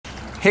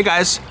Hey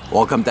guys,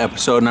 welcome to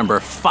episode number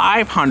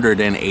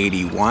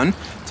 581.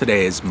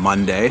 Today is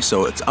Monday,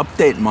 so it's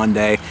Update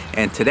Monday,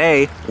 and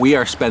today we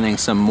are spending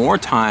some more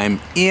time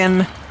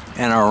in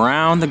and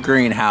around the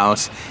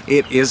greenhouse.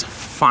 It is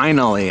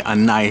finally a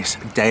nice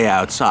day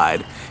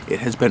outside.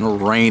 It has been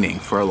raining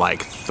for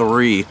like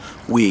 3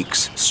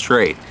 weeks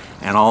straight,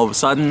 and all of a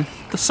sudden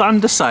the sun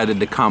decided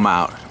to come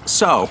out.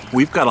 So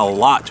we've got a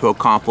lot to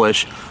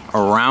accomplish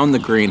around the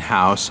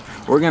greenhouse.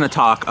 We're going to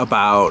talk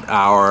about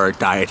our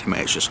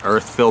diatomaceous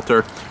earth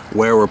filter,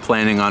 where we're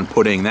planning on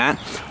putting that.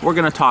 We're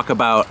going to talk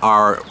about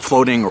our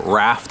floating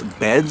raft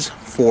beds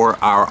for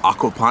our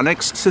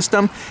aquaponics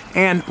system,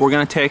 and we're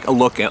going to take a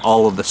look at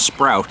all of the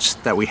sprouts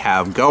that we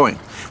have going.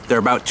 They're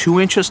about 2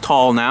 inches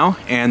tall now,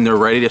 and they're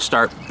ready to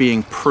start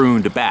being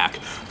pruned back,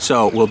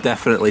 so we'll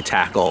definitely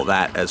tackle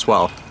that as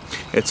well.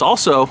 It's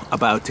also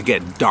about to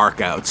get dark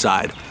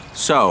outside,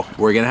 so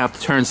we're going to have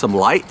to turn some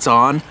lights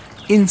on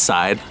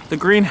inside the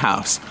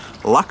greenhouse.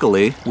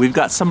 Luckily, we've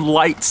got some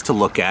lights to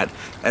look at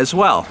as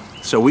well,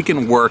 so we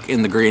can work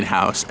in the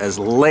greenhouse as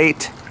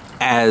late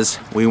as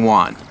we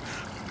want.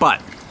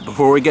 But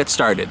before we get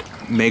started,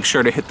 make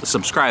sure to hit the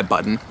subscribe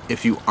button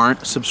if you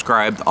aren't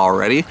subscribed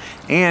already,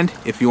 and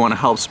if you want to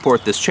help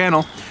support this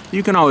channel,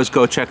 you can always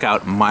go check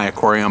out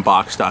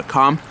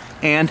myaquariumbox.com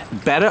and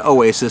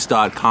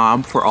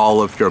betaoasis.com for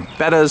all of your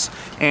betas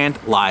and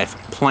live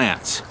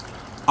plants.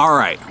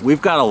 Alright,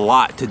 we've got a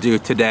lot to do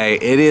today.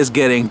 It is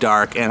getting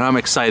dark, and I'm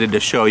excited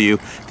to show you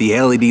the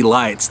LED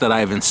lights that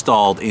I've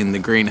installed in the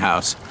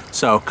greenhouse.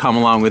 So come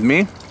along with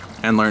me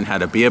and learn how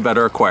to be a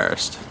better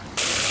aquarist.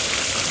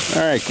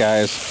 Alright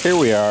guys, here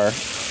we are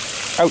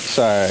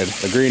outside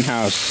the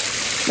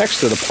greenhouse next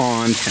to the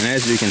pond, and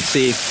as you can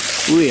see,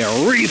 we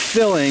are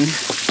refilling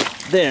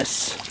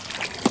this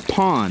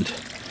pond.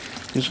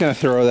 I'm just going to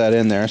throw that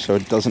in there so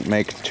it doesn't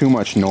make too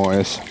much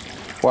noise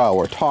while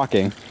we're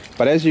talking.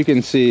 But as you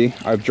can see,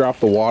 I've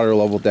dropped the water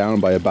level down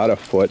by about a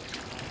foot.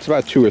 It's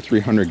about 200 or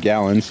 300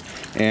 gallons.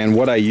 And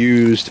what I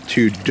used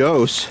to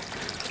dose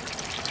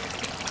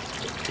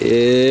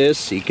is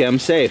Seachem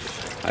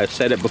Safe. I've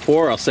said it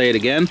before, I'll say it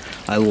again.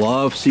 I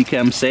love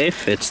Seachem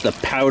Safe. It's the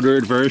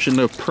powdered version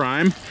of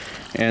Prime.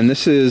 And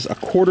this is a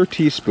 1/4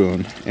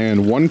 teaspoon.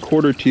 And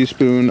 1/4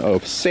 teaspoon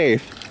of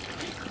Safe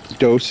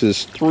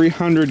doses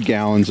 300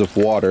 gallons of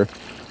water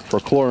for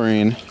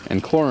chlorine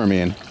and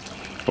chloramine,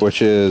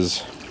 which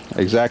is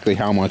exactly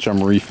how much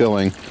I'm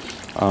refilling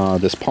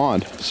this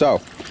pond.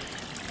 So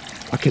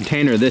a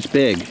container this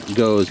big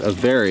goes a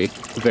very,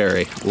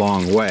 very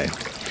long way,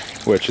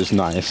 which is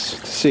nice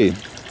to see.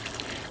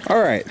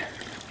 All right,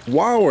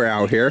 while we're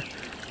out here,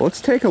 let's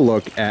take a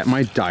look at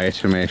my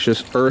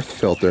diatomaceous earth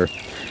filter.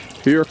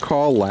 If you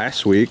recall,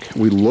 last week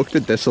we looked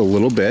at this a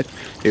little bit.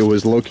 It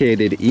was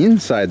located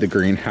inside the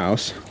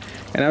greenhouse,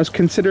 and I was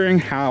considering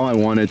how I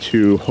wanted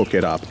to hook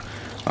it up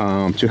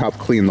to help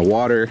clean the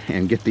water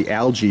and get the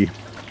algae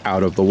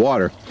out of the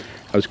water.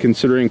 I was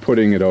considering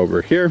putting it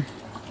over here.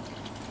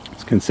 I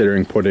was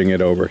considering putting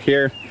it over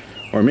here,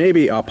 or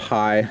maybe up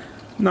high.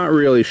 Not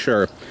really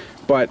sure.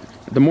 But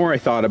the more I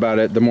thought about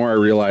it, the more I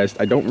realized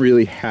I don't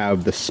really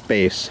have the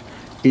space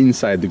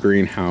inside the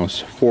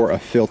greenhouse for a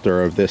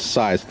filter of this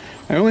size.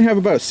 I only have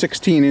about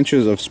 16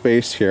 inches of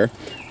space here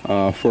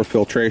for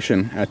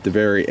filtration at the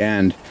very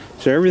end.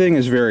 So everything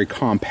is very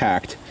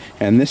compact.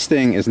 And this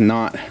thing is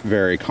not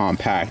very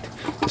compact,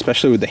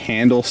 especially with the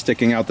handle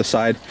sticking out the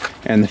side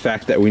and the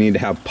fact that we need to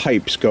have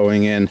pipes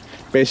going in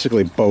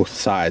basically both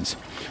sides.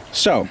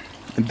 So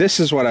this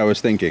is what I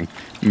was thinking.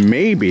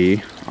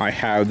 Maybe I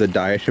have the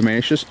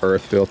diatomaceous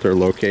earth filter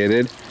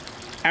located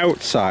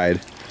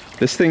outside.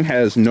 This thing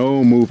has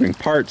no moving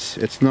parts.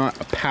 It's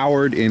not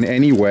powered in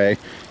any way,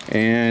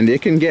 and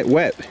it can get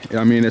wet.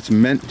 I mean, it's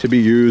meant to be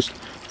used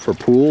for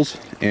pools,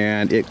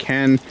 and it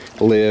can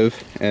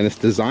live, and it's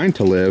designed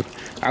to live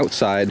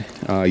outside,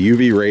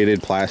 UV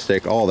rated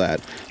plastic, all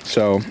that.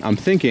 So I'm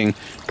thinking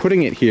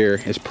putting it here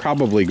is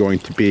probably going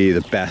to be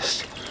the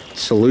best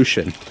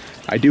solution.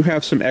 I do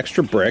have some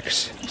extra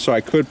bricks, so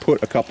I could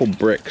put a couple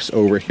bricks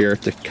over here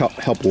to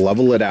help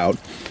level it out.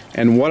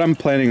 And what I'm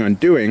planning on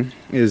doing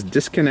is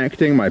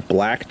disconnecting my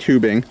black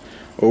tubing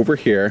over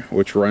here,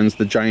 which runs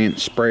the giant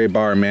spray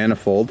bar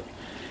manifold,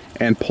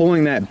 and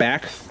pulling that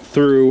back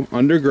through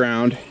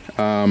underground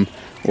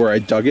where I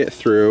dug it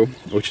through,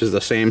 which is the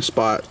same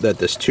spot that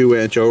this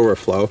 2-inch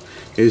overflow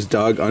is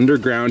dug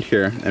underground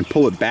here, and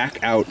pull it back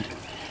out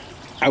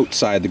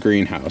outside the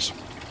greenhouse.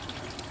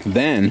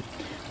 Then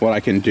what I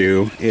can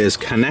do is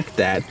connect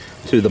that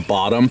to the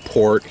bottom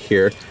port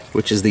here,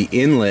 which is the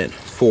inlet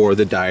for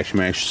the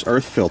diatomaceous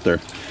earth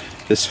filter.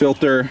 This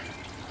filter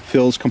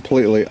fills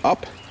completely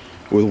up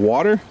with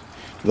water.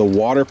 The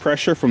water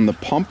pressure from the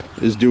pump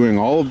is doing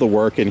all of the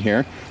work in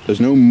here.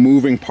 There's no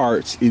moving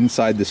parts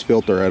inside this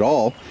filter at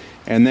all.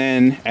 And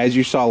then, as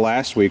you saw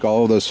last week,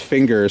 all of those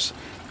fingers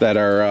that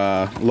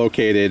are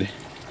located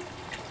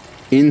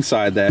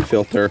inside that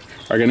filter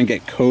are going to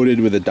get coated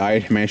with the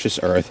diatomaceous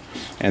earth,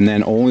 and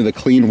then only the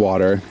clean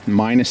water,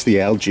 minus the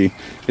algae,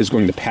 is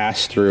going to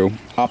pass through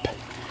up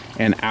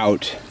and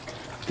out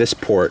this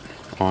port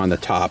on the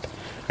top.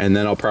 and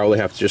then I'll probably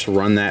have to just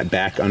run that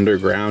back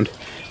underground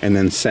and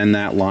then send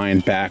that line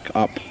back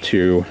up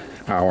to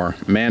our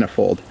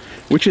manifold,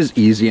 which is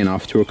easy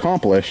enough to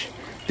accomplish.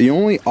 The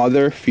only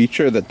other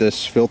feature that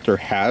this filter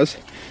has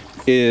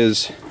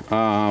is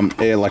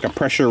like a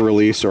pressure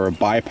release or a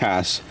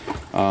bypass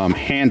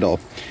handle,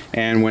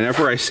 and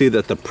whenever I see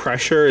that the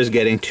pressure is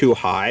getting too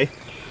high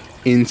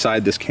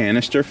inside this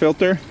canister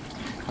filter,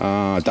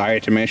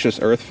 diatomaceous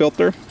earth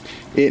filter,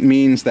 it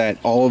means that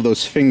all of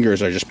those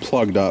fingers are just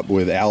plugged up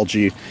with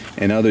algae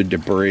and other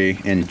debris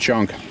and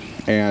junk.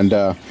 And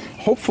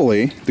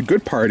hopefully the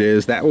good part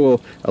is that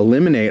will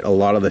eliminate a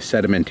lot of the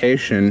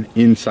sedimentation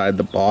inside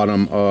the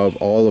bottom of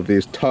all of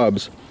these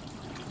tubs.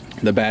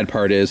 The bad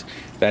part is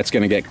that's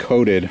going to get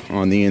coated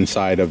on the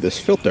inside of this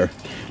filter.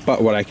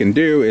 But what I can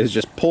do is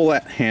just pull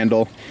that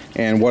handle,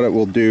 and what it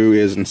will do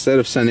is, instead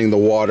of sending the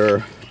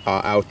water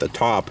out the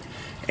top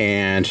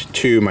and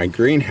to my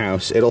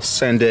greenhouse, it'll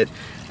send it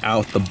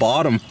out the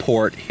bottom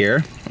port here,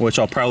 which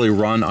I'll probably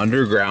run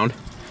underground,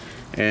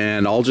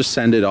 and I'll just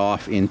send it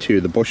off into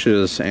the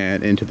bushes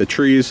and into the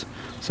trees.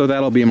 So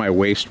that'll be my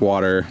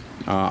wastewater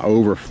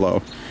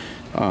overflow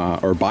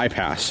or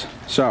bypass.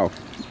 So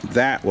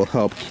that will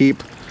help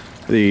keep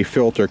the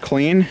filter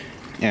clean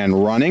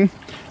and running.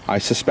 I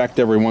suspect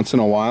every once in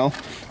a while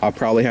I'll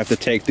probably have to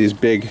take these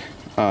big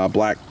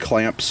black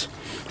clamps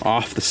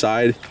off the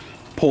side,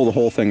 pull the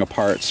whole thing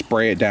apart,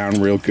 spray it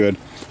down real good,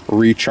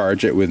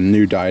 recharge it with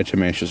new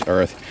diatomaceous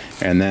earth,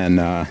 and then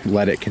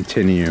let it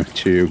continue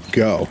to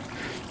go.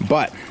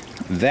 But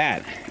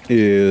that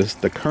is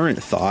the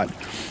current thought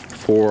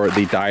for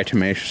the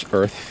diatomaceous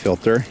earth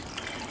filter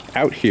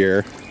out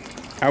here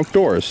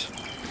outdoors.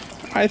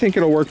 I think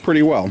it'll work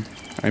pretty well.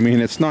 I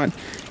mean, it's not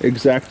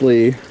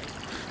exactly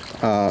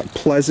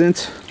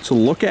pleasant to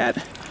look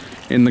at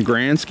in the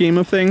grand scheme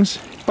of things,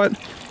 but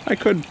I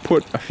could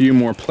put a few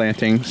more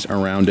plantings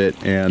around it,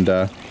 and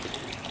I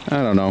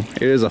don't know,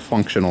 it is a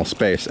functional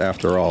space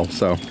after all,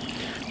 so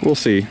we'll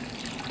see.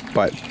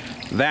 But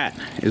that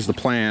is the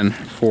plan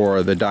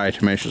for the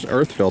diatomaceous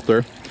earth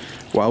filter.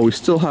 While we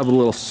still have a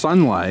little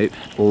sunlight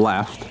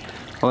left,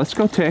 let's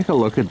go take a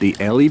look at the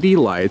LED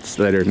lights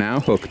that are now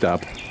hooked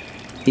up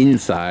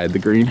inside the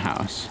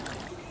greenhouse.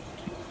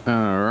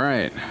 All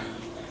right,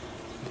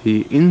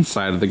 the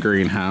inside of the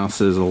greenhouse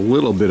is a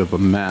little bit of a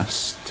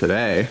mess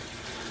today,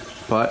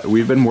 but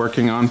we've been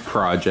working on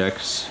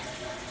projects,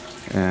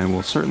 and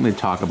we'll certainly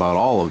talk about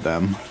all of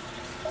them.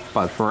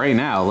 But for right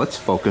now, let's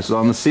focus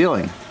on the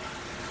ceiling.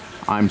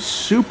 I'm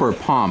super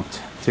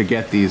pumped to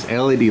get these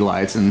LED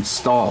lights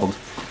installed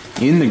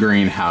in the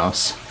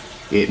greenhouse.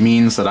 It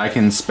means that I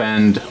can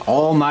spend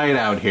all night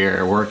out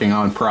here working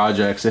on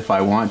projects if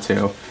I want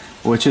to,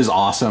 which is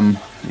awesome.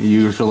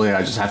 Usually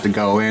I just have to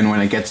go in when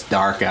it gets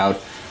dark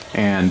out,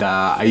 and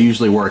I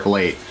usually work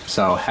late,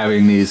 so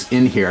having these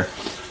in here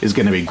is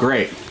going to be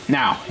great.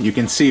 Now you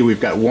can see we've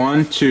got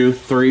 1, 2,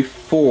 3,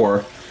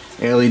 4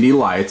 LED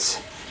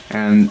lights,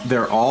 and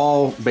they're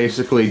all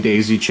basically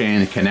daisy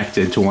chain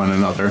connected to one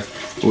another,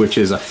 which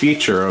is a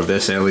feature of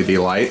this LED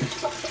light.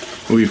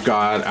 We've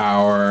got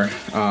our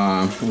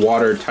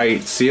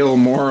watertight seal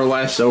more or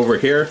less over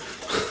here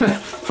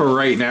for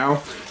right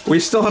now. We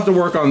still have to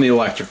work on the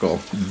electrical,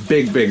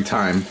 big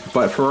time,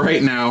 but for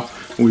right now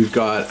we've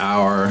got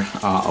our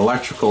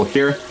electrical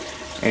here,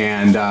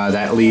 and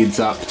that leads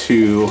up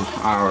to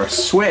our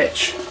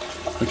switch,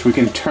 which we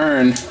can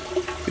turn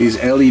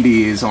these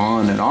LEDs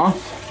on and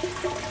off.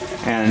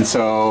 And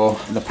so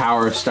the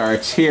power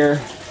starts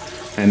here,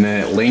 and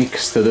then it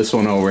links to this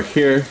one over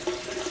here,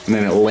 and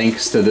then it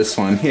links to this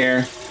one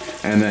here,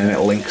 and then it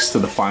links to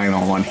the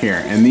final one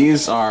here. And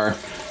these are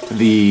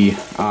the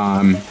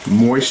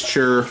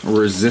moisture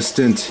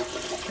resistant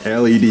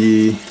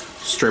LED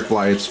strip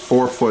lights,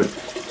 4-foot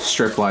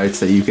strip lights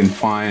that you can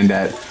find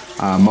at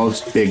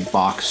most big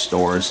box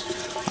stores.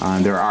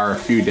 There are a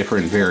few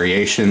different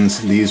variations.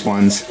 These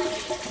ones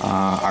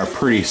are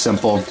pretty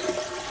simple,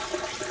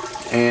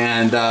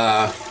 and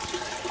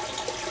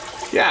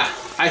yeah,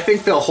 I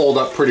think they'll hold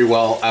up pretty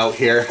well out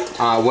here.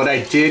 What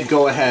I did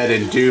go ahead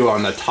and do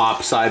on the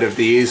top side of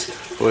these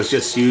was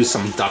just use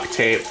some duct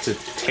tape to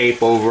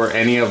tape over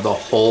any of the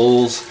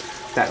holes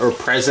that were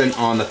present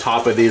on the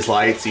top of these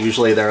lights.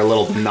 Usually they're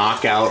little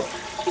knockout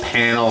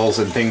panels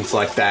and things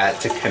like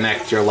that to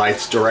connect your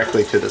lights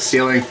directly to the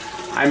ceiling.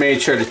 I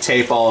made sure to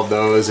tape all of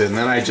those, and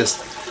then I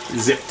just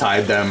zip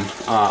tied them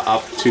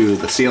up to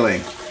the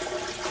ceiling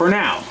for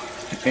now.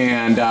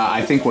 And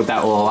I think what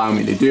that will allow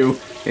me to do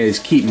is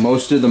keep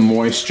most of the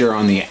moisture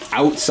on the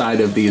outside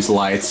of these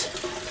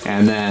lights,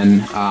 and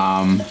then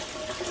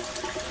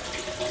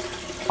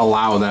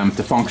allow them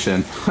to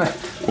function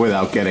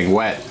without getting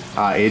wet.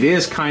 It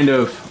is kind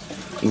of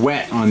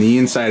wet on the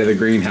inside of the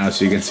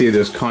greenhouse. You can see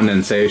there's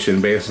condensation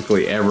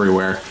basically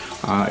everywhere.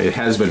 It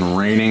has been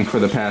raining for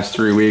the past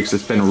 3 weeks.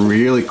 It's been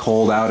really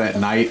cold out at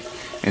night,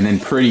 and then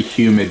pretty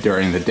humid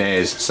during the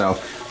days. So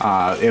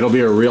it'll be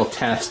a real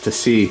test to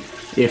see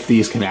if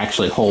these can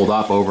actually hold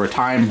up over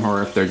time,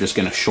 or if they're just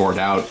going to short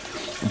out.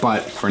 But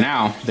for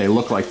now, they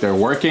look like they're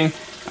working.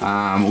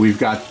 We've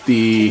got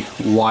the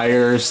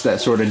wires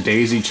that sort of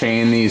daisy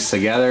chain these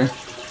together,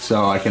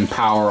 so I can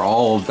power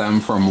all of them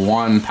from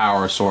one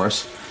power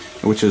source,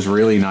 which is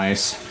really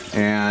nice.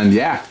 And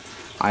yeah,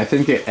 I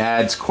think it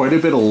adds quite a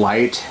bit of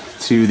light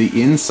to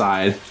the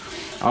inside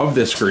of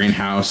this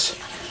greenhouse.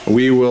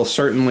 We will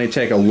certainly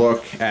take a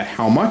look at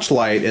how much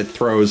light it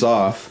throws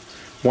off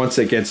once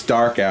it gets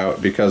dark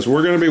out, because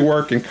we're going to be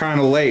working kind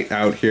of late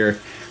out here,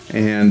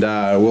 and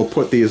we'll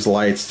put these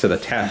lights to the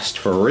test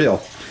for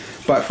real.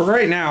 But for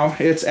right now,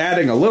 it's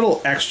adding a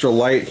little extra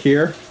light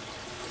here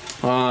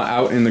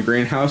out in the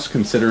greenhouse,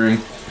 considering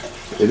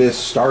it is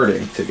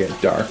starting to get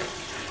dark.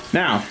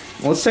 Now,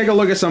 let's take a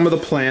look at some of the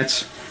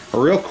plants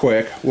real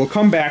quick. We'll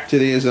come back to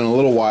these in a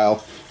little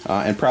while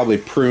and probably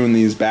prune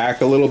these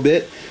back a little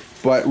bit.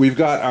 But we've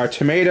got our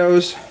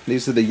tomatoes.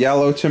 These are the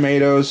yellow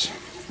tomatoes.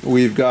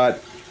 We've got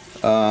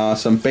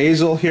some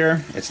basil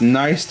here. It's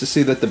nice to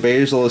see that the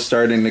basil is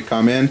starting to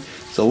come in.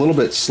 It's a little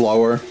bit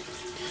slower.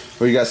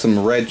 We got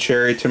some red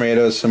cherry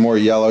tomatoes, some more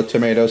yellow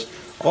tomatoes.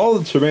 All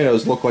the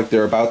tomatoes look like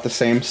they're about the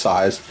same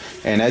size.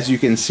 And as you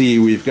can see,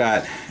 we've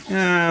got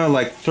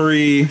like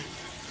 3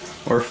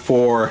 or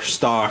 4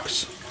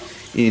 stalks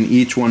in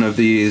each one of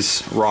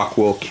these rock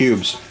wool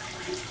cubes.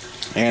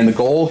 And the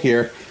goal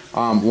here,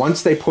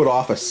 once they put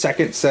off a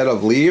second set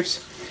of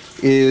leaves,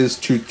 is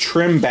to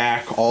trim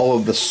back all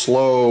of the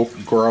slow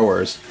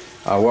growers.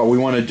 What we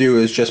want to do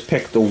is just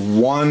pick the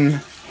one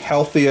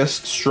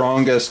healthiest,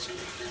 strongest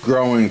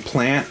growing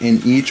plant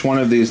in each one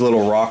of these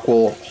little rock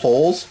wool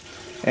holes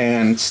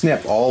and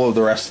snip all of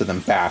the rest of them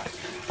back.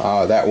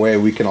 That way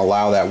we can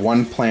allow that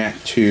one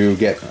plant to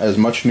get as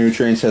much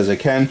nutrients as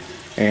it can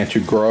and to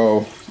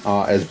grow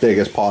as big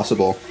as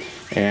possible.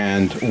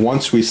 And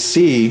once we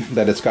see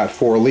that it's got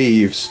 4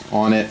 leaves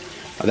on it,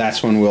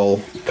 that's when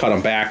we'll cut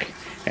them back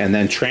and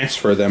then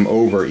transfer them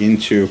over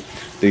into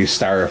these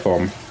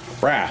styrofoam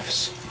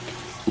rafts.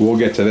 We'll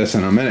get to this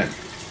in a minute.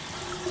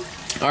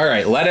 All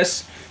right,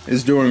 lettuce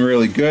is doing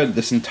really good.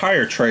 This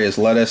entire tray is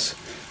lettuce,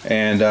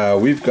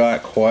 and we've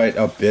got quite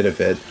a bit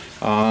of it.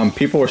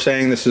 People are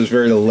saying this is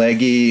very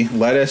leggy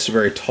lettuce,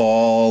 very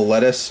tall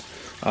lettuce.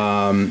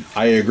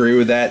 I agree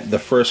with that. The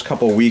first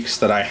couple weeks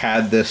that I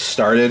had this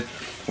started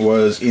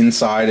was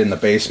inside in the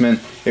basement.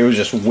 It was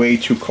just way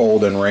too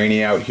cold and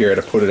rainy out here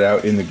to put it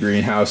out in the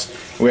greenhouse.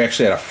 We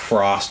actually had a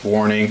frost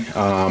warning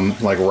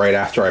like right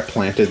after I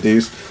planted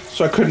these,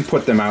 so I couldn't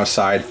put them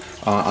outside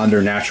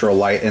under natural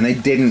light, and they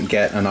didn't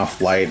get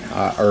enough light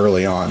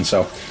early on.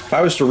 So if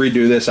I was to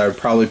redo this, I would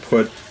probably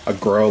put a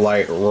grow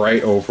light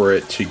right over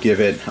it to give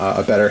it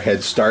a better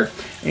head start.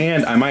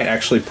 And I might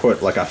actually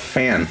put like a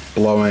fan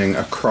blowing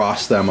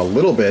across them a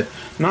little bit,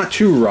 not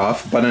too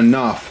rough, but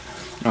enough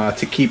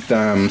to keep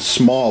them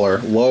smaller,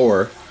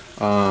 lower,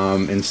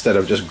 instead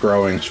of just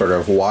growing sort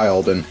of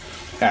wild and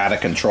out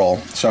of control.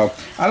 So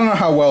I don't know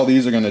how well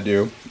these are going to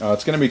do.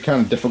 It's going to be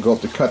kind of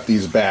difficult to cut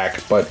these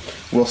back, but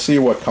we'll see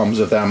what comes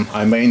of them.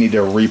 I may need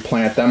to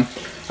replant them.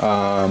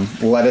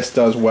 Lettuce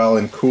does well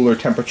in cooler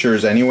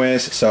temperatures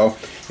anyways, so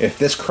if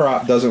this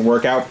crop doesn't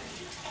work out,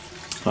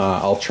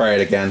 I'll try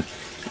it again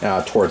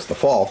towards the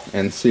fall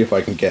and see if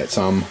I can get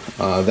some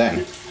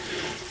then.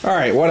 All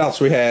right, what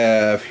else we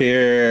have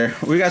here?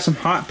 We got some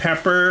hot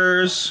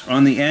peppers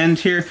on the end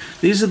here.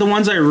 These are the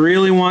ones I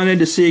really wanted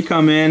to see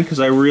come in because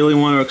I really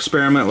want to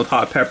experiment with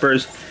hot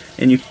peppers.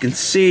 And you can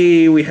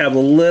see we have a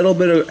little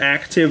bit of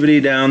activity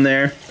down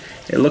there.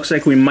 It looks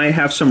like we might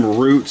have some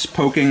roots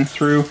poking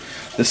through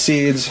the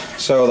seeds.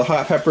 So the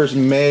hot peppers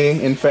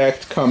may, in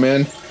fact, come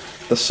in.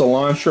 The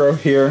cilantro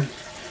here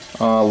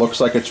looks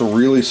like it's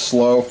really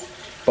slow,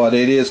 but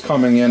it is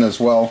coming in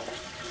as well.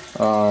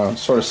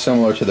 Sort of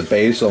similar to the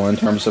basil in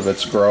terms of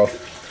its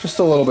growth, just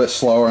a little bit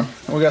slower.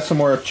 And we got some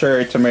more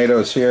cherry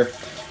tomatoes here,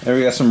 and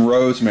we got some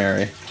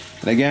rosemary.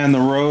 And again, the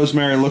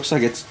rosemary looks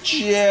like it's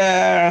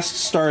just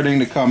starting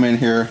to come in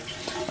here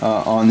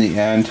on the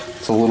end.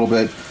 It's a little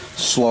bit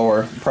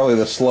slower, probably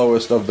the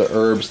slowest of the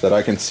herbs that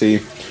I can see.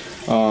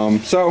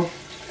 So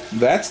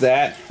that's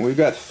that. We've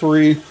got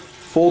 3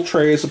 full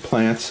trays of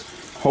plants.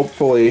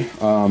 Hopefully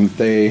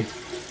they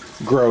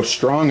grow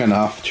strong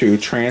enough to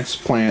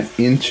transplant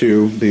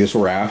into these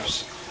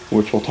rafts,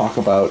 which we'll talk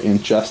about in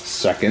just a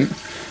second.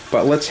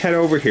 But let's head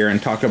over here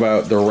and talk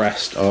about the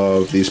rest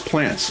of these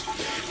plants.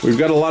 We've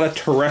got a lot of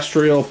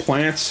terrestrial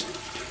plants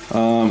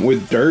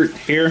with dirt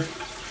here.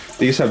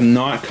 These have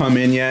not come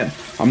in yet.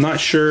 I'm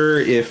not sure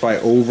if I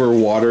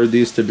overwatered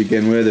these to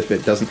begin with, if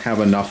it doesn't have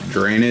enough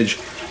drainage,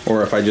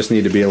 or if I just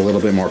need to be a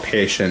little bit more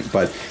patient.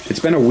 But it's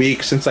been a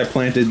week since I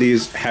planted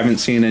these, haven't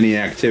seen any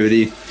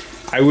activity.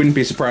 I wouldn't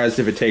be surprised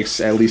if it takes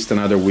at least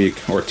another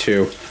week or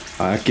 2,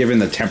 given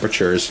the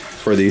temperatures,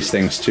 for these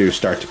things to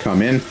start to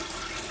come in.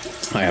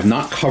 I have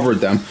not covered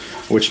them,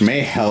 which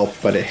may help,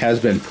 but it has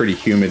been pretty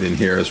humid in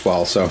here as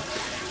well. So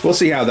we'll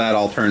see how that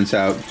all turns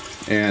out.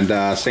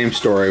 And same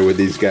story with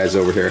these guys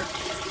over here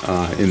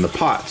in the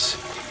pots.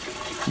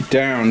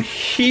 Down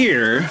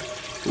here,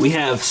 we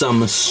have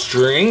some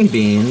string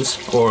beans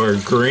or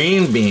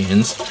green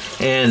beans,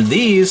 and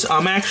these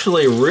I'm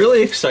actually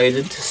really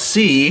excited to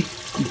see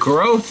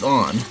growth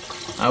on.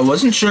 I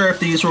wasn't sure if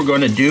these were going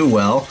to do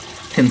well,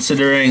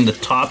 considering the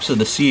tops of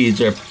the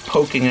seeds are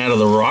poking out of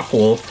the rock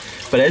wool.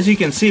 But as you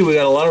can see, we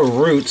got a lot of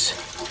roots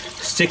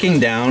sticking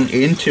down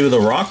into the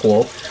rock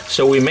wool.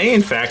 So we may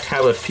in fact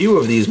have a few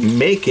of these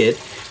make it.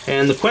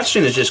 And the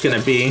question is just going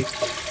to be,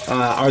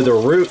 are the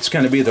roots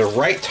going to be the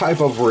right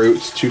type of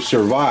roots to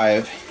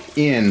survive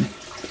in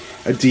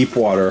a deep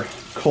water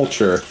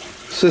culture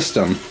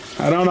system?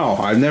 I don't know.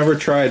 I've never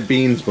tried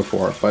beans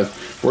before, but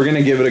we're going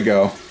to give it a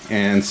go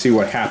and see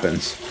what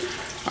happens.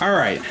 All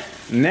right.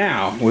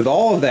 Now, with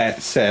all of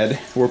that said,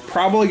 we're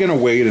probably going to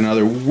wait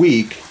another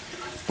week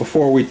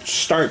before we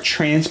start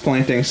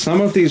transplanting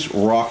some of these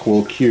rock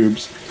wool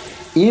cubes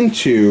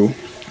into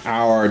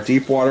our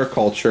deep water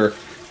culture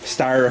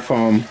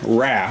styrofoam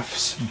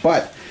rafts.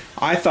 But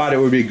I thought it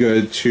would be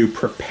good to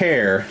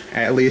prepare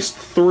at least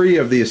 3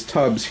 of these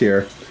tubs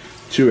here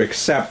to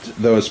accept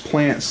those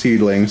plant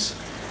seedlings,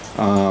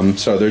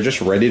 so they're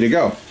just ready to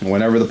go.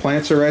 Whenever the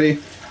plants are ready,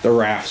 the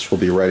rafts will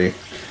be ready.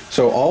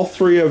 So all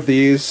 3 of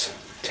these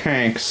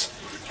tanks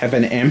have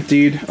been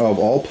emptied of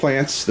all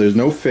plants. There's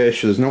no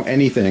fish, there's no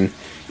anything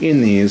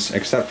in these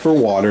except for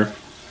water.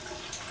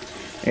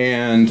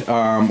 And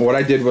what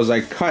I did was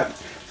I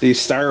cut these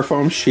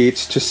styrofoam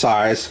sheets to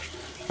size.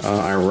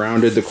 I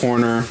rounded the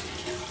corner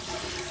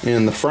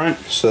in the front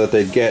so that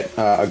they'd get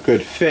a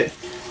good fit.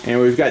 And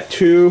we've got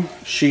 2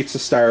 sheets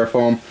of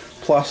styrofoam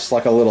plus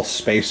like a little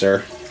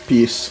spacer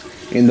piece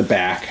in the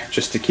back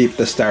just to keep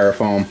the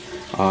styrofoam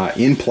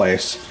in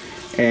place.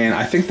 And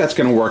I think that's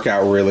going to work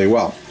out really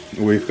well.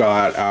 We've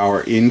got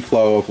our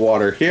inflow of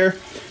water here.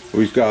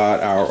 We've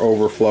got our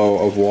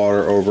overflow of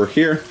water over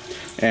here.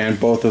 And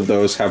both of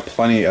those have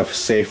plenty of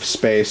safe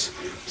space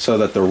so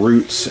that the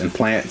roots and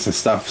plants and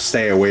stuff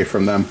stay away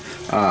from them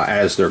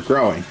as they're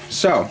growing.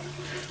 So,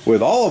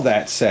 with all of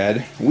that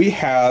said, we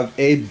have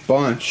a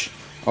bunch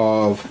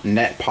of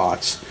net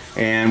pots.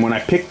 And when I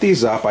picked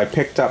these up, I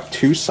picked up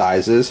 2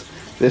 sizes.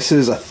 This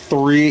is a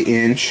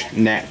 3-inch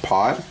net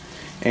pot.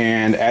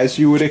 And as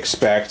you would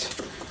expect,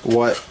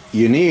 what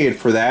you need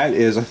for that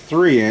is a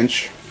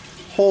 3-inch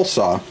hole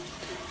saw.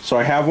 So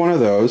I have one of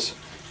those,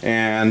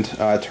 and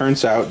it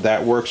turns out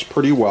that works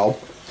pretty well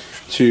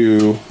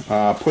to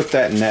put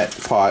that net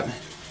pot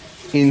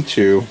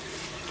into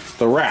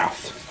the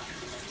raft.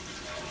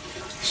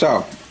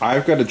 So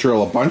I've got to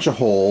drill a bunch of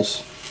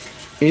holes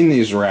in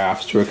these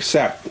rafts to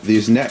accept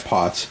these net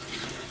pots.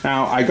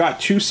 Now I got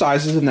 2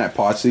 sizes of net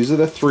pots. These are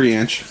the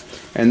 3-inch,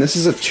 and this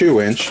is a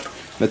 2-inch.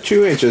 The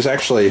 2-inch is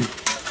actually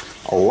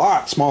a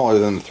lot smaller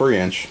than the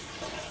 3-inch.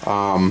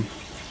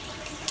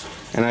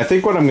 And I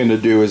think what I'm going to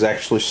do is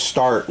actually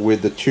start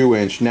with the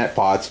 2-inch net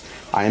pots.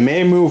 I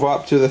may move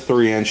up to the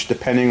 3-inch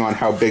depending on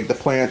how big the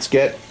plants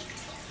get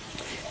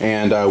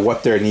and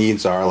what their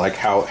needs are, like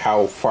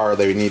how far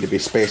they need to be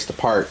spaced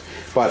apart.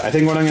 But I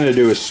think what I'm going to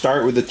do is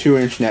start with the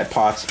 2-inch net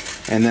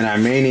pots, and then I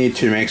may need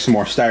to make some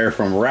more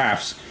styrofoam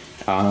rafts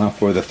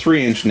for the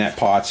 3-inch net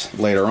pots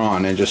later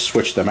on and just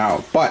switch them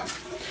out. But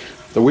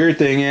the weird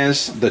thing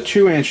is the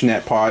 2-inch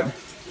net pot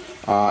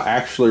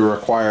actually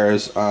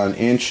requires an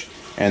 1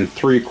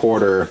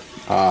 3/4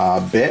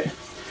 inch bit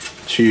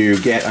to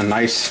get a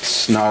nice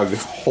snug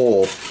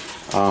hole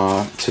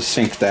to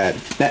sink that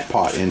net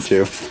pot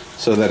into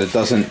so that it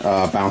doesn't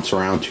bounce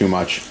around too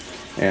much,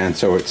 and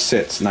so it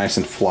sits nice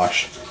and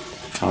flush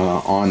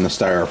on the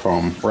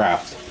styrofoam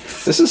raft.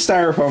 This is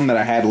styrofoam that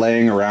I had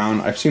laying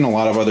around. I've seen a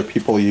lot of other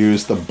people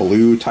use the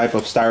blue type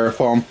of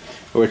styrofoam,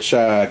 which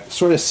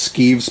sort of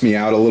skeeves me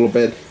out a little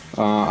bit.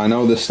 I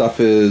know this stuff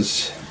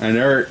is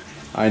inert.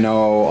 I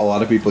know a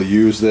lot of people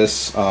use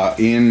this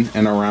in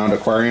and around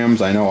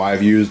aquariums. I know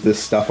I've used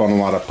this stuff on a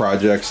lot of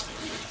projects,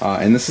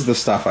 and this is the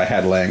stuff I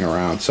had laying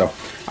around. So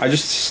I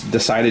just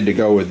decided to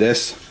go with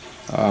this.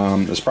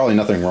 There's probably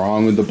nothing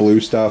wrong with the blue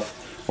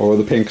stuff or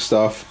the pink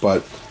stuff,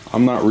 but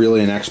I'm not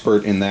really an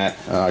expert in that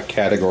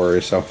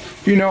category. So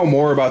if you know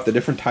more about the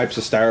different types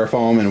of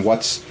styrofoam and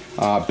what's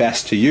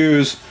best to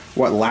use,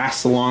 what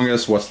lasts the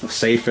longest, what's the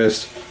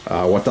safest,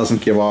 what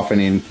doesn't give off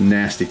any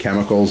nasty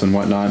chemicals and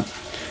whatnot,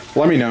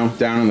 let me know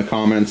down in the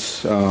comments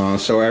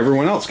so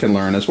everyone else can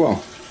learn as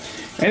well.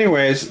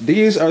 Anyways,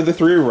 these are the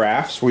 3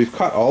 rafts. We've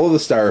cut all of the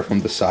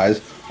styrofoam to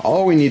size.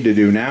 All we need to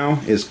do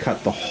now is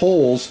cut the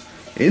holes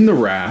in the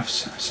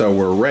rafts so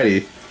we're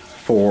ready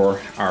for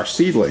our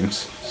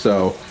seedlings.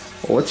 So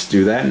let's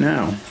do that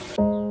now.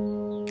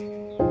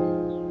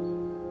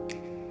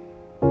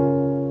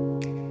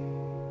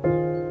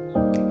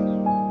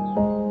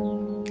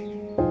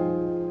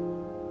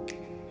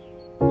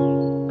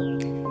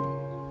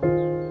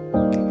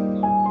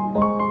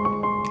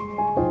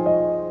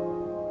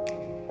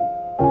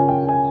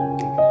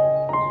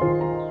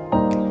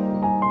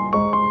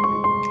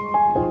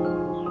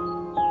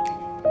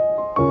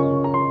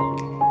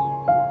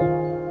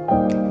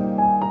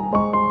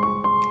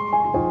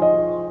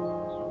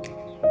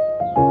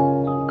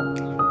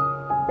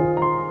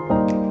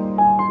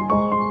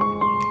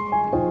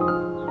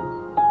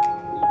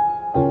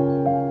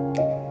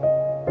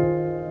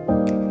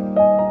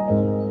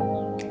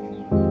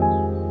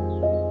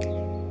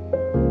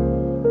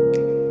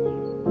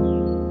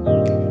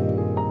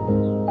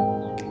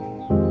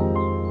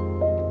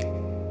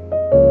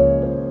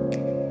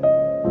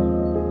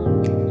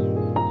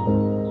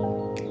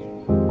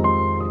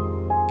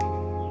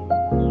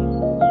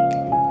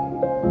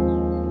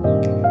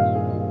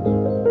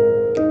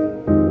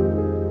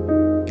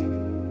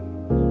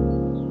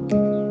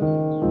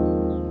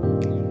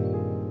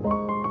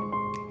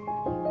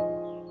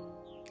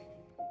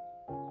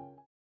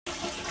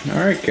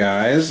 Alright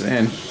guys,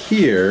 and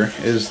here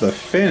is the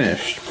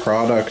finished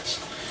product.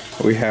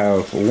 We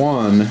have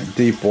one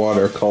deep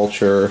water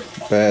culture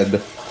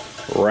bed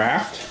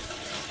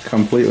raft,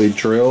 completely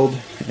drilled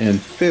and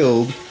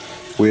filled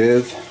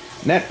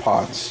with net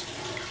pots.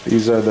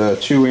 These are the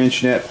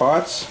 2-inch net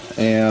pots,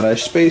 and I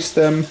spaced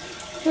them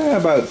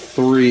about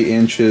 3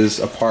 inches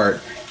apart,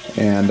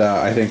 and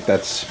I think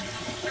that's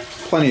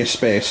plenty of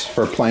space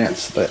for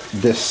plants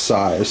this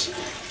size.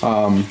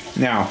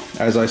 Now,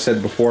 as I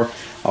said before,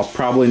 I'll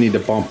probably need to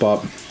bump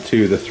up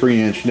to the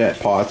 3-inch net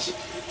pots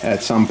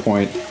at some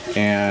point,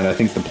 and I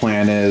think the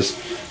plan is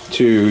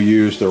to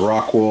use the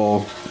rock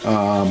wool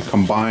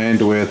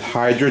combined with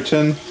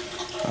hydroton,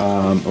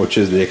 which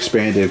is the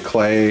expanded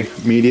clay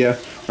media,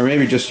 or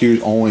maybe just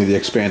use only the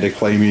expanded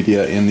clay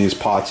media in these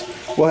pots.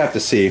 We'll have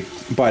to see.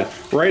 But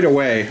right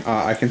away,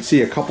 I can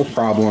see a couple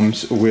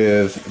problems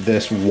with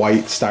this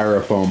white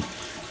styrofoam.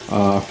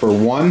 For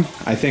one,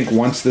 I think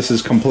once this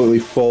is completely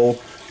full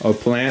of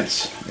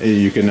plants,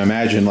 you can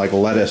imagine like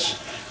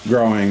lettuce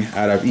growing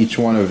out of each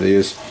one of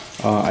these.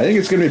 I think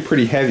it's going to be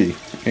pretty heavy,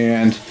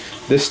 and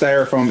this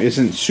styrofoam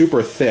isn't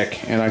super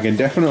thick, and I can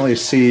definitely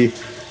see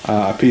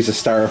a piece of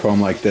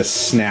styrofoam like this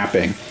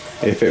snapping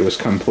if it was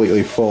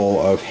completely full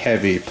of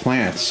heavy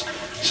plants.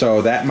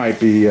 So that might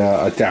be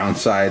a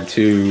downside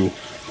to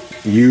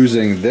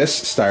using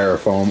this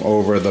styrofoam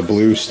over the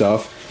blue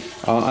stuff.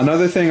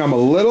 Another thing I'm a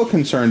little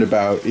concerned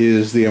about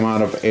is the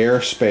amount of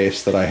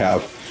airspace that I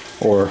have,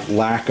 or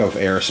lack of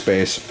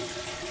airspace.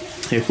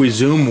 If we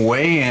zoom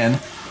way in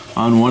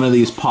on one of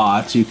these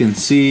pots, you can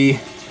see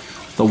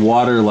the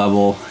water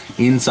level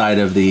inside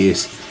of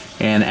these,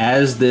 and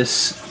as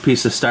this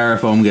piece of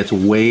styrofoam gets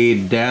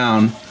weighed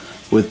down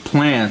with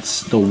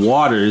plants, the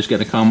water is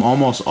going to come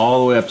almost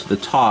all the way up to the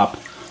top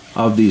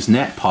of these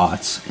net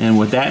pots. And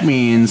what that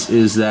means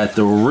is that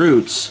the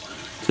roots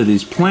to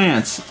these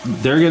plants,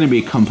 they're going to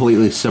be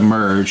completely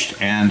submerged.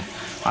 And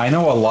I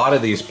know a lot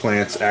of these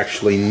plants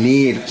actually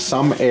need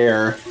some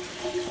air,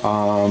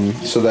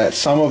 so that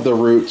some of the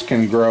roots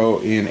can grow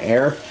in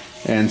air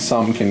and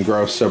some can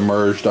grow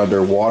submerged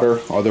underwater.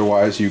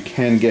 Otherwise you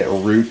can get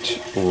root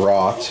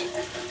rot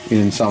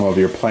in some of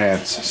your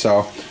plants.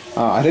 So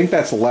I think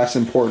that's less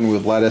important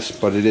with lettuce,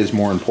 but it is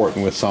more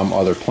important with some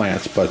other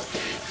plants. But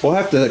we'll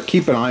have to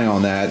keep an eye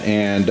on that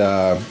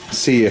and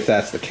see if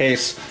that's the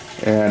case.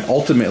 And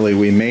ultimately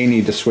we may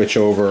need to switch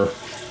over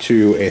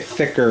to a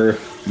thicker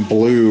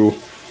blue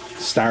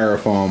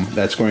styrofoam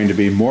that's going to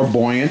be more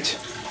buoyant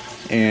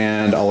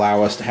and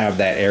allow us to have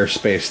that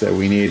airspace that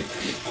we need.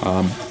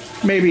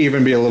 Maybe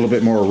even be a little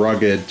bit more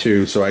rugged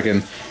too, so I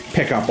can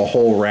pick up a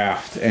whole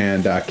raft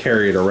and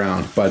carry it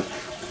around. But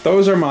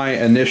those are my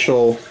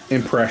initial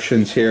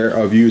impressions here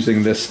of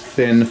using this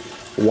thin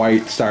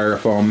white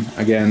styrofoam.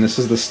 Again, this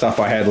is the stuff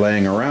I had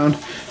laying around,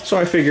 so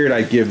I figured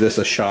I'd give this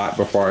a shot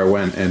before I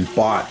went and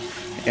bought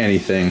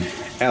anything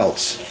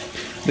else.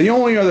 The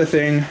only other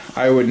thing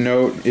I would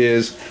note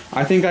is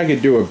I think I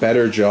could do a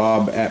better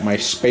job at my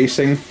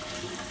spacing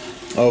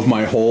of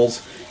my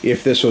holes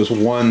if this was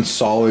one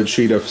solid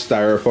sheet of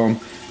styrofoam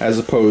as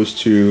opposed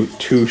to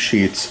 2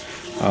 sheets.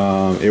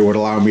 It would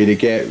allow me to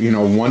get, you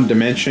know, 1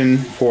 dimension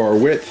for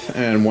width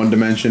and 1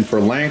 dimension for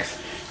length,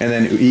 and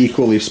then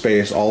equally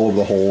space all of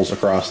the holes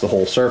across the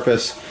whole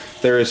surface.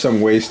 There is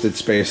some wasted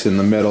space in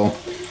the middle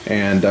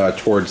and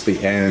towards the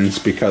ends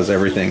because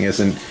everything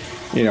isn't,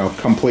 you know,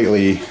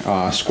 completely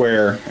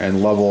square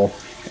and level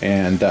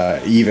and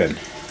even.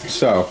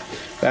 So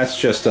that's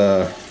just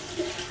a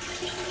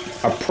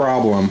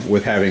problem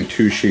with having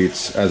 2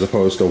 sheets as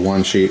opposed to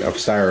 1 sheet of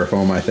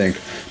styrofoam, I think.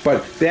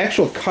 But the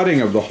actual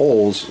cutting of the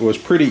holes was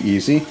pretty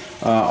easy.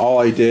 All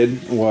I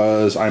did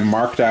was I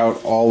marked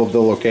out all of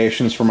the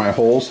locations for my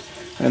holes,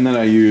 and then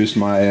I used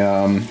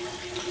my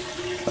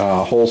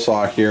hole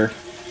saw here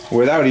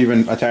without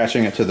even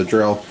attaching it to the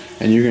drill,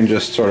 and you can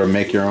just sort of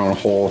make your own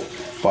hole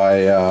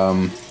by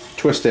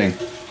twisting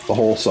the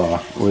hole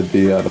saw with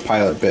the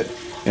pilot bit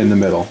in the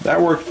middle.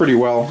 That worked pretty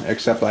well,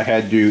 except I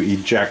had to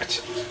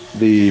eject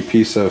the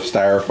piece of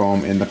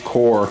styrofoam in the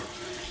core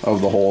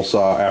of the hole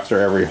saw after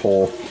every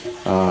hole,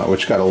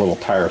 which got a little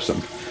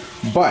tiresome.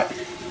 But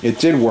it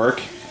did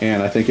work,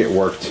 and I think it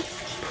worked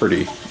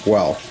pretty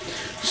well.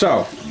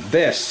 So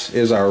this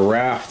is our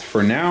raft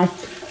for now.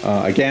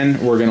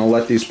 Again, we're going to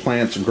let these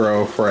plants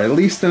grow for at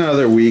least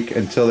another week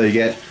until they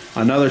get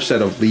another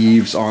set of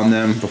leaves on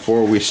them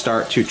before we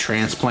start to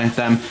transplant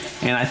them.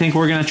 And I think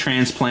we're going to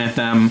transplant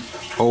them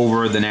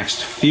over the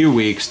next few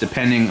weeks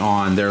depending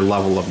on their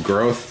level of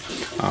growth.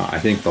 I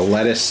think the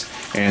lettuce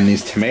and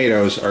these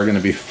tomatoes are going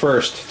to be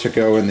first to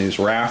go in these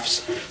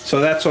rafts. So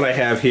that's what I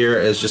have here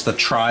is just a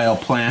trial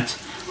plant.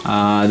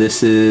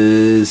 This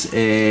is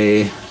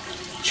a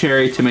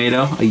cherry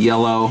tomato, a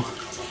yellow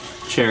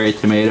cherry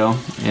tomato,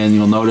 and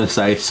you'll notice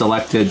I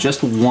selected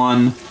just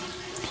 1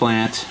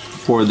 plant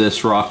for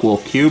this rock wool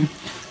cube,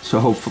 so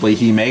hopefully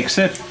he makes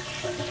it.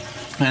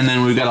 And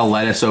then we've got a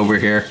lettuce over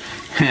here,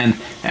 and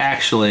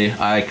actually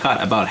I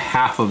cut about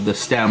half of the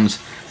stems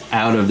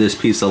out of this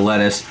piece of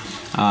lettuce.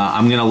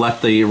 I'm gonna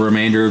let the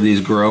remainder of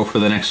these grow for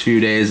the next few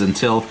days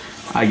until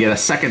I get a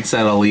second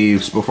set of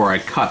leaves before I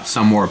cut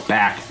some more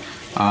back.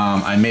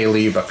 I may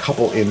leave a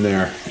couple in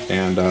there,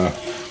 and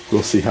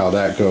we'll see how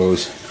that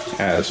goes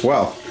as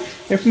well.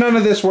 If none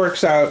of this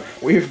works out,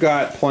 we've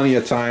got plenty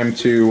of time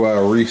to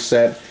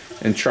reset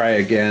and try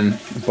again.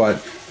 But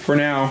for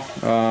now,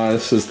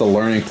 this is the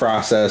learning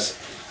process,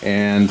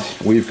 and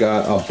we've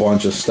got a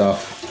bunch of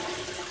stuff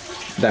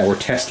that we're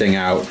testing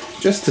out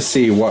just to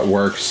see what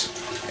works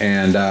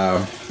and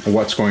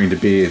what's going to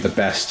be the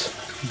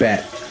best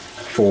bet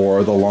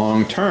for the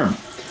long term.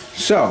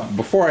 So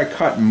before I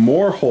cut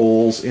more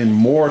holes in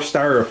more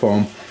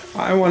styrofoam,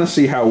 I want to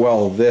see how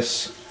well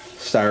this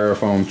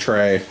styrofoam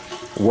tray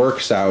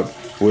works out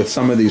with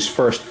some of these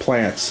first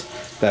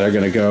plants that are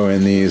going to go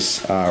in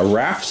these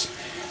rafts.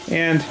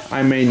 And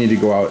I may need to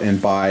go out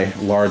and buy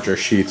larger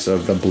sheets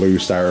of the blue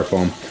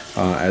styrofoam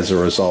as a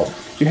result.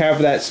 If you have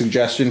that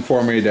suggestion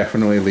for me,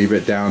 definitely leave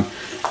it down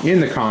in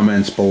the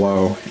comments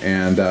below,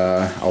 and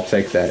I'll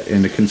take that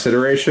into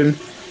consideration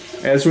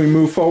as we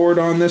move forward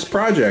on this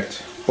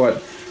project.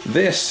 But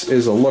this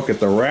is a look at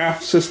the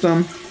raft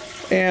system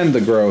and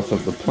the growth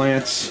of the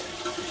plants.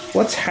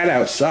 Let's head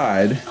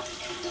outside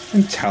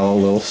and tell a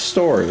little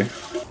story.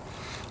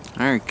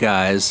 Alright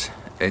guys,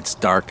 it's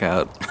dark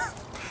out.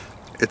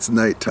 It's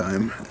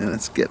nighttime and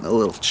it's getting a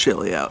little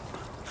chilly out.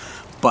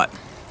 But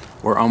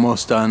we're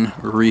almost done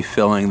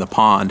refilling the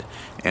pond,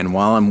 and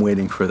while I'm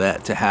waiting for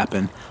that to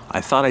happen, I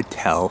thought I'd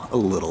tell a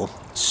little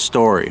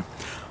story.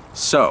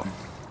 So,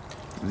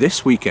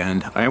 this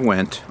weekend I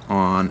went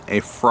on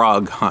a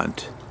frog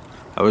hunt.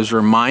 I was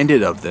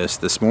reminded of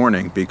this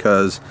morning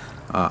because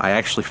I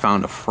actually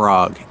found a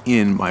frog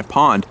in my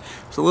pond.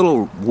 It's a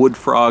little wood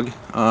frog.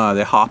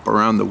 They hop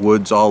around the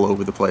woods all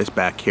over the place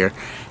back here,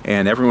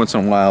 and every once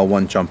in a while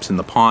one jumps in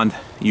the pond.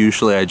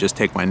 Usually I just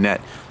take my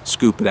net,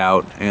 scoop it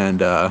out, and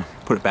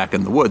put it back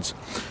in the woods.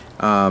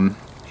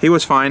 He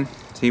was fine.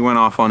 He went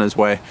off on his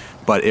way,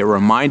 but it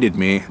reminded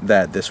me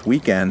that this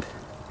weekend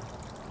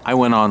I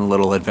went on a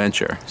little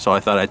adventure. So I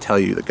thought I'd tell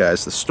you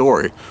guys the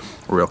story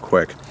real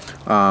quick.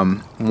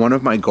 One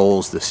of my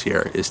goals this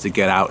year is to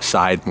get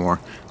outside more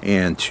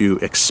and to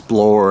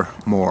explore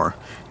more.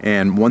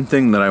 And one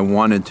thing that I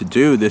wanted to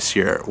do this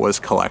year was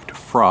collect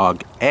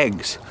frog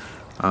eggs.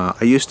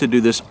 I used to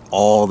do this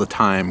all the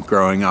time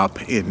growing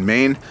up in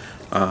Maine.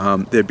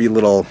 There'd be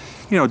little,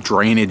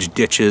 drainage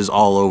ditches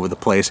all over the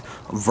place,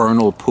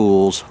 vernal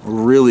pools,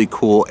 really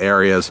cool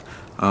areas.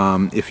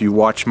 If you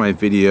watch my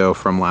video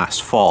from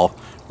last fall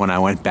when I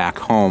went back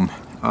home,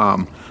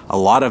 a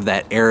lot of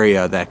that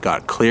area that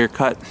got clear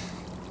cut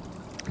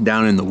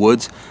down in the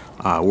woods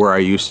where I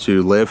used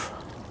to live,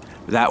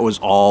 that was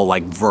all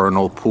like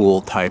vernal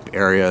pool type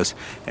areas,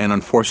 and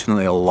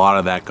unfortunately a lot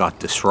of that got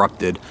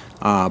disrupted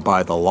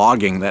by the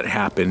logging that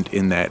happened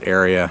in that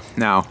area.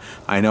 Now,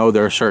 I know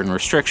there are certain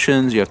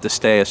restrictions. You have to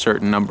stay a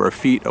certain number of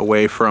feet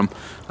away from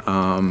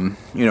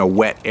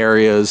wet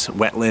areas,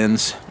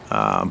 wetlands,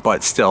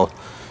 but still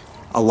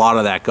a lot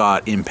of that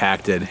got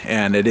impacted,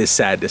 and it is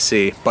sad to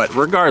see. But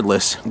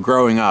regardless,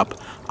 growing up,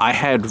 I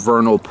had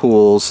vernal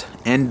pools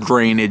and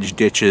drainage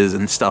ditches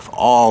and stuff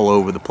all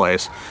over the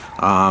place,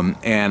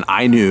 and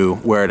I knew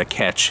where to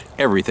catch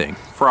everything.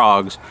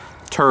 Frogs,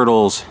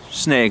 turtles,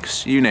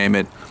 snakes, you name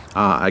it.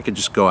 I could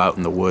just go out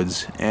in the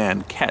woods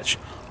and catch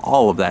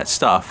all of that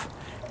stuff.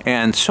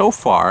 And so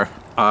far,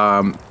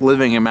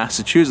 living in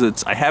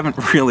Massachusetts, I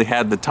haven't really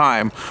had the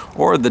time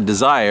or the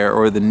desire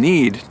or the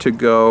need to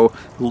go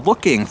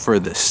looking for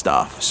this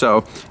stuff.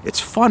 So it's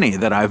funny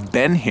that I've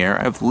been here,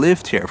 I've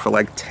lived here for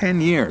like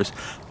 10 years,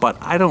 but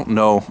I don't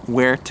know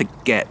where to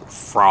get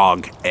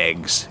frog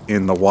eggs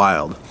in the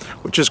wild,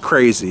 which is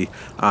crazy.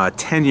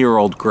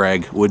 10-year-old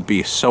Greg would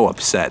be so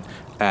upset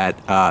at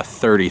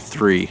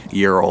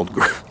 33-year-old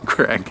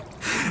Greg.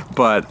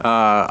 But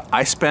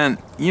I spent,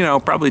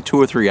 probably 2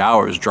 or 3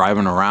 hours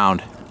driving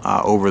around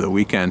over the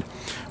weekend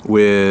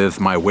with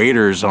my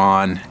waders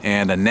on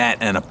and a net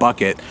and a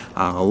bucket,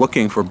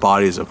 looking for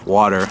bodies of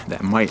water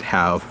that might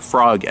have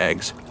frog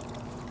eggs.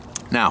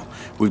 Now,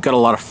 we've got a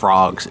lot of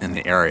frogs in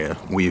the area.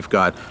 We've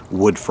got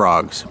wood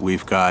frogs.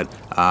 We've got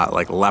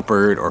like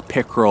leopard or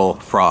pickerel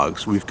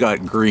frogs. We've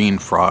got green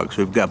frogs.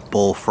 We've got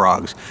bull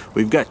frogs.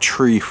 We've got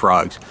tree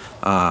frogs.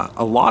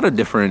 A lot of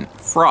different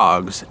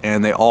frogs,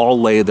 and they all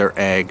lay their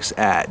eggs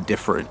at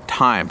different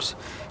times.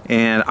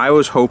 And I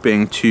was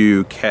hoping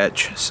to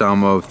catch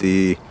some of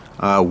the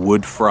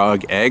wood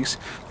frog eggs.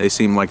 They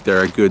seem like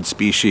they're a good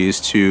species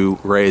to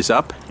raise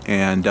up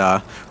and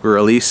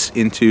release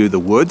into the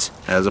woods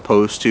as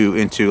opposed to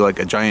into like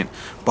a giant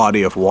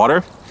body of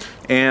water.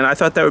 And I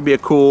thought that would be a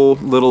cool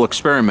little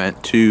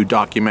experiment to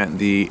document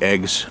the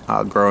eggs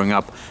growing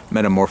up,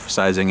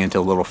 metamorphosizing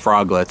into little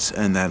froglets,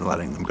 and then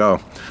letting them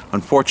go.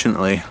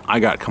 Unfortunately, I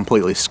got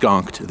completely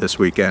skunked this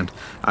weekend.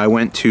 I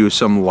went to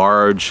some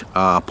large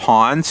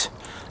ponds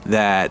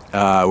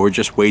that were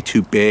just way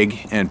too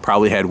big and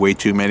probably had way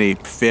too many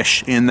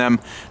fish in them.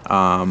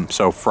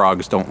 So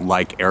frogs don't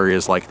like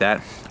areas like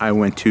that. I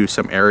went to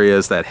some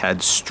areas that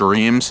had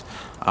streams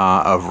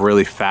of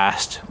really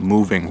fast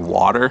moving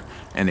water,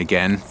 and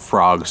again,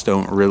 frogs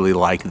don't really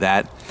like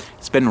that.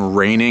 It's been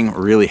raining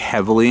really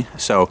heavily,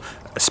 so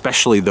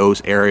especially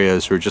those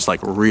areas were just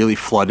like really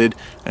flooded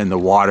and the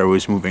water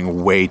was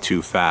moving way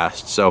too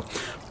fast. So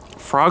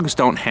frogs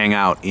don't hang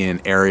out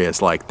in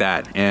areas like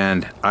that.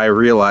 And I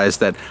realized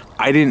that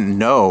I didn't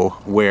know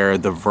where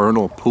the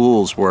vernal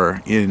pools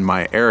were in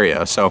my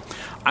area. So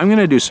I'm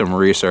gonna do some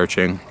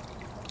researching,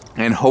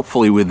 and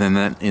hopefully within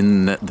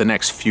the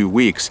next few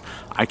weeks,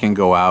 I can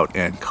go out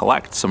and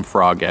collect some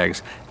frog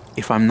eggs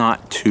if I'm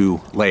not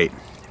too late.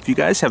 If you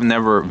guys have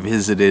never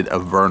visited a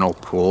vernal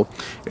pool,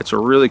 it's a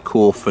really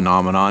cool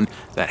phenomenon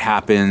that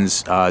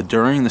happens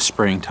during the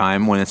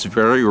springtime when it's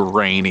very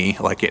rainy,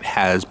 like it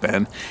has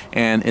been,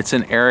 and it's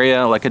an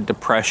area like a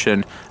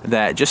depression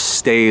that just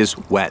stays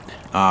wet.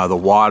 The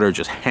water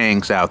just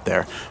hangs out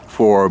there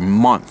for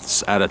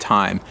months at a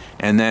time,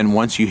 and then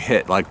once you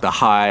hit like the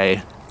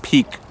high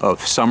peak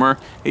of summer,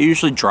 it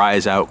usually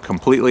dries out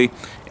completely,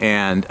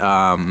 and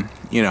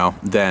you know,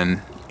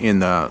 then in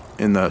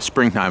the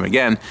springtime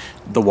again,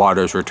 the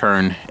waters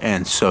return,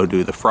 and so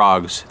do the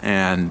frogs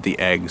and the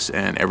eggs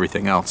and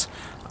everything else.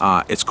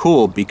 It's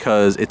cool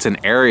because it's an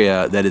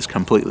area that is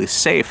completely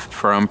safe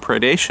from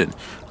predation.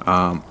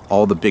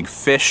 All the big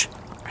fish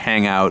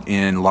hang out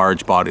in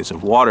large bodies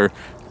of water,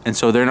 and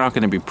so they're not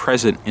going to be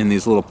present in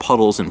these little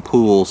puddles and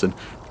pools and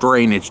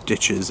drainage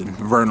ditches and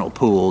vernal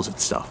pools and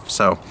stuff.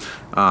 So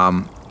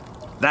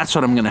that's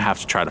what I'm gonna have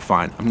to try to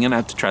find. I'm gonna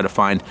have to try to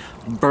find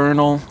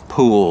vernal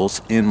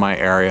pools in my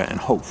area, and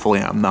hopefully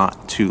I'm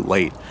not too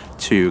late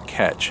to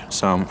catch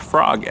some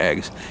frog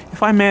eggs.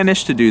 If I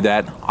manage to do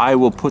that, I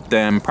will put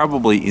them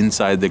probably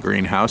inside the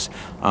greenhouse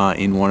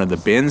in one of the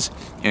bins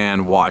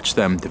and watch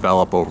them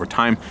develop over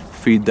time,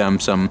 feed them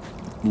some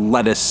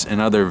lettuce and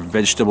other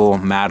vegetable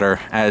matter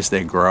as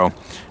they grow,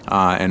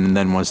 and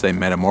then once they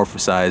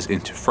metamorphosize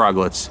into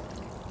froglets,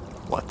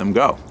 let them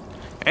go.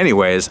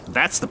 Anyways,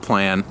 that's the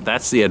plan.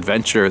 That's the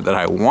adventure that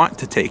I want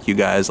to take you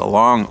guys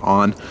along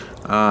on.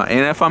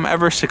 And if I'm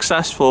ever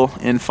successful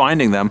in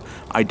finding them,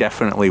 I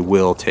definitely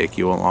will take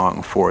you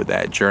along for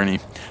that journey.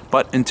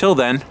 But until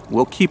then,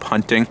 we'll keep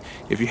hunting.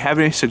 If you have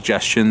any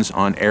suggestions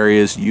on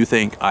areas you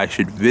think I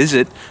should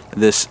visit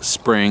this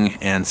spring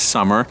and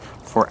summer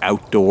for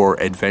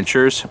outdoor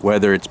adventures,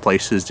 whether it's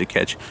places to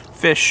catch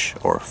fish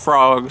or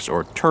frogs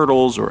or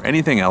turtles or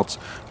anything else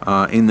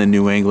in the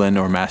New England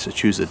or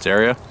Massachusetts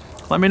area,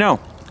 let me know,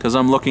 because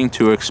I'm looking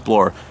to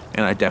explore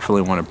and I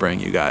definitely want to bring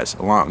you guys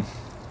along.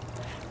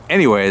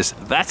 Anyways,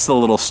 that's the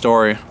little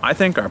story. I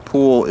think our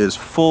pool is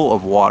full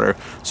of water,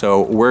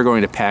 so we're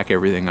going to pack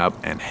everything up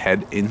and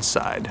head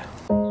inside.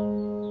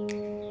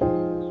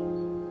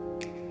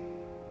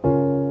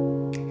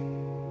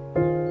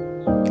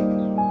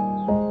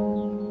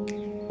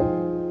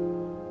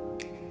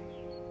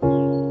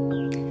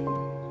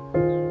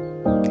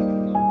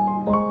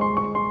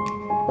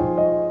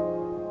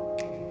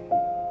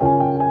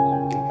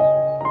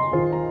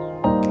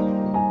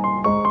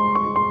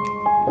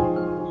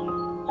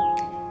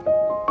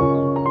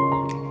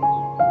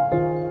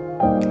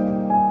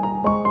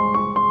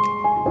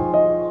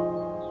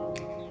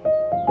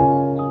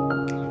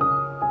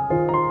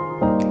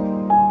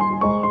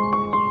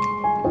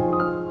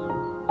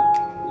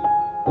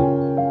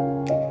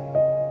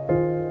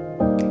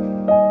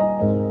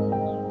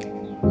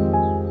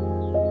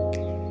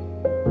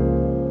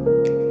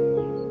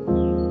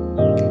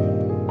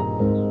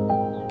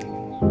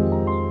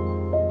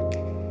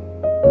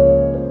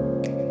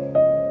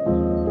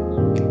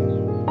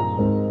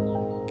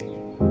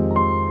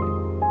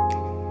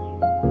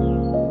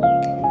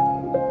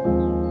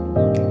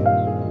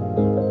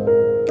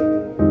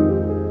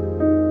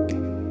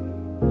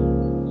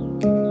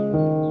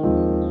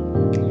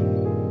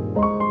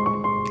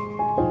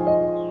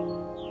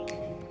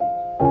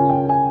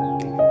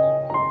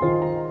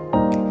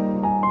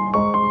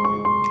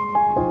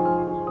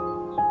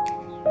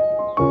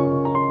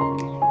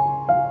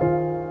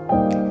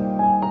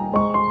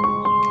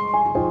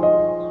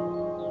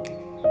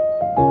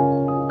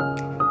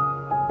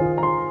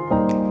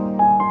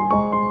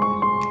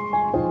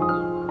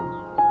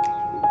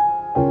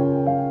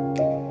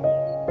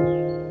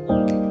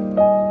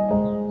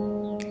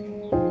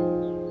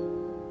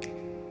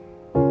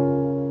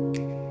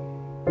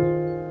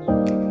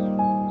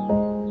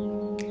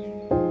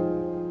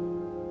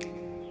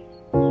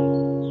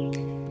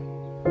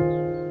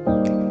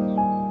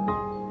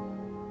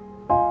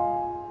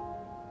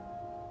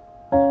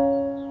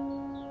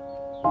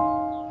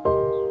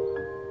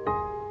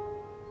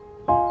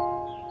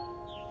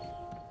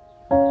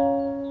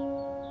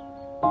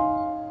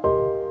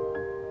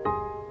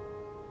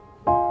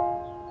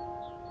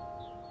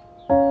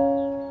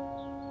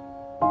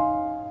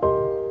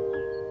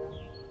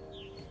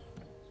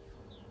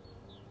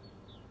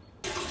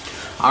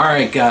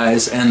 Alright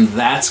guys, and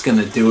that's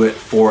gonna do it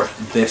for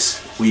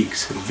this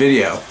week's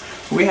video.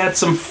 we had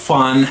some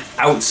fun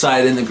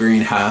outside in the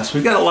greenhouse.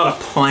 We've got a lot of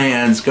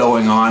plans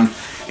going on,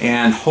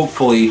 and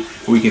hopefully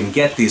we can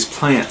get these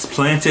plants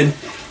planted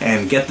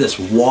and get this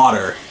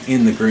water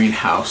in the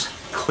greenhouse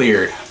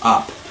cleared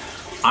up.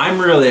 I'm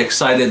really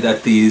excited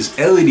that these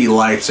LED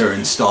lights are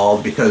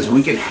installed because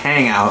we can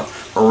hang out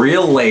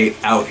real late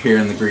out here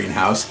in the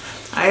greenhouse.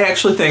 I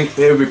actually think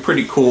it would be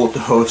pretty cool to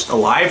host a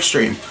live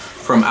stream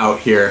from out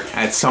here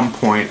at some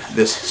point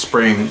this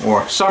spring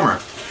or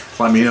summer.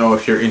 Let me know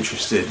if you're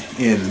interested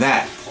in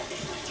that.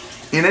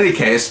 In any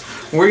case,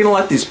 we're going to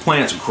let these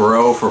plants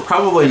grow for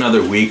probably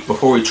another week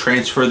before we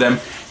transfer them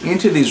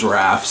into these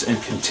rafts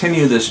and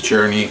continue this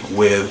journey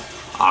with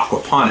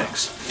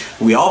aquaponics.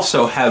 We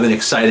also have an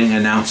exciting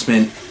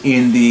announcement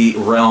in the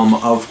realm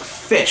of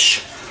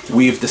fish.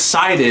 We've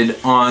decided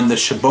on the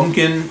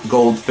Shibunkin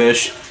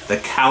goldfish, the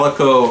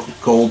calico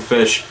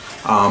goldfish,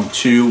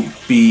 to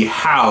be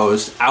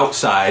housed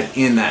outside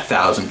in that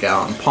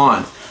 1,000-gallon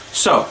pond.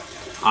 So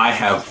I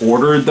have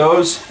ordered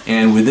those,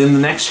 and within the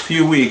next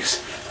few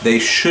weeks they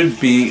should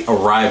be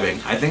arriving.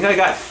 I think I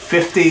got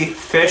 50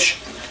 fish,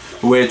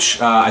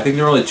 which I think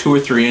they're only 2 or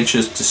 3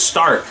 inches to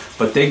start,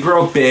 but they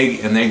grow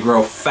big and they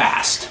grow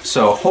fast.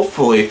 So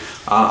hopefully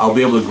I'll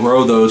be able to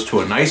grow those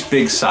to a nice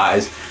big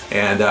size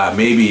and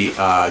maybe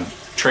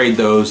trade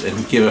those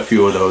and give a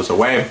few of those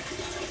away,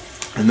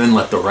 and then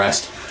let the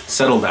rest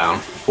settle down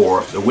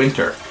for the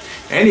winter.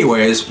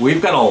 Anyways,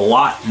 we've got a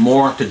lot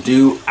more to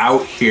do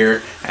out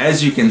here.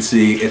 As you can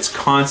see, it's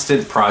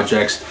constant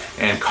projects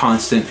and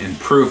constant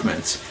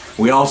improvements.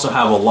 We also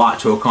have a lot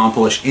to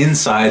accomplish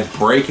inside,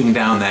 breaking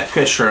down that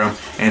fish room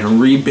and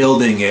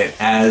rebuilding it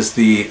as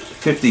the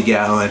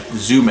 50-gallon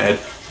Zoomed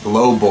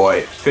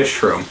Blowboy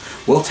fish room.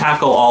 We'll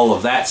tackle all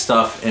of that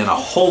stuff and a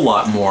whole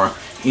lot more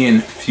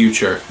in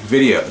future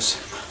videos.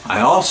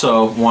 I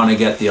also want to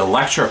get the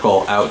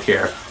electrical out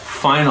here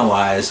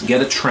finalized,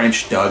 get a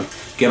trench dug,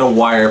 get a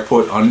wire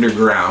put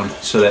underground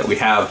so that we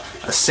have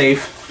a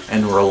safe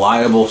and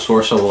reliable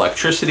source of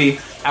electricity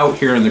out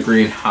here in the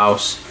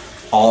greenhouse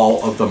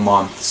all of the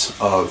months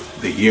of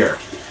the year,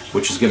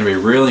 which is going to be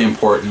really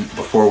important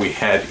before we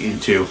head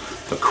into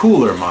the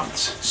cooler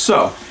months.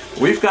 So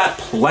we've got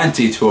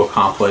plenty to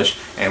accomplish,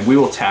 and we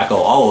will tackle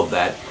all of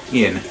that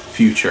in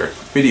future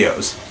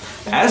videos.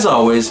 As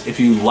always, if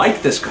you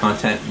like this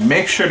content,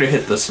 make sure to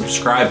hit the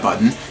subscribe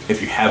button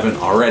if you haven't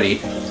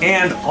already,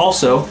 and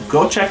also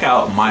go check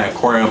out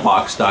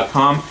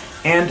myaquariumbox.com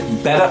and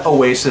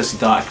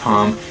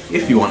betaoasis.com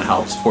if you want to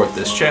help support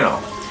this channel.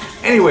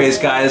 Anyways,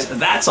 guys,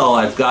 that's all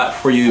I've got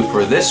for you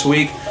for this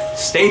week.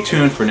 Stay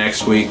tuned for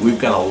next week. We've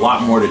got a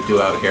lot more to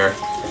do out here.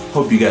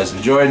 Hope you guys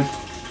enjoyed,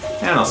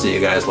 and I'll see you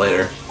guys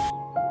later.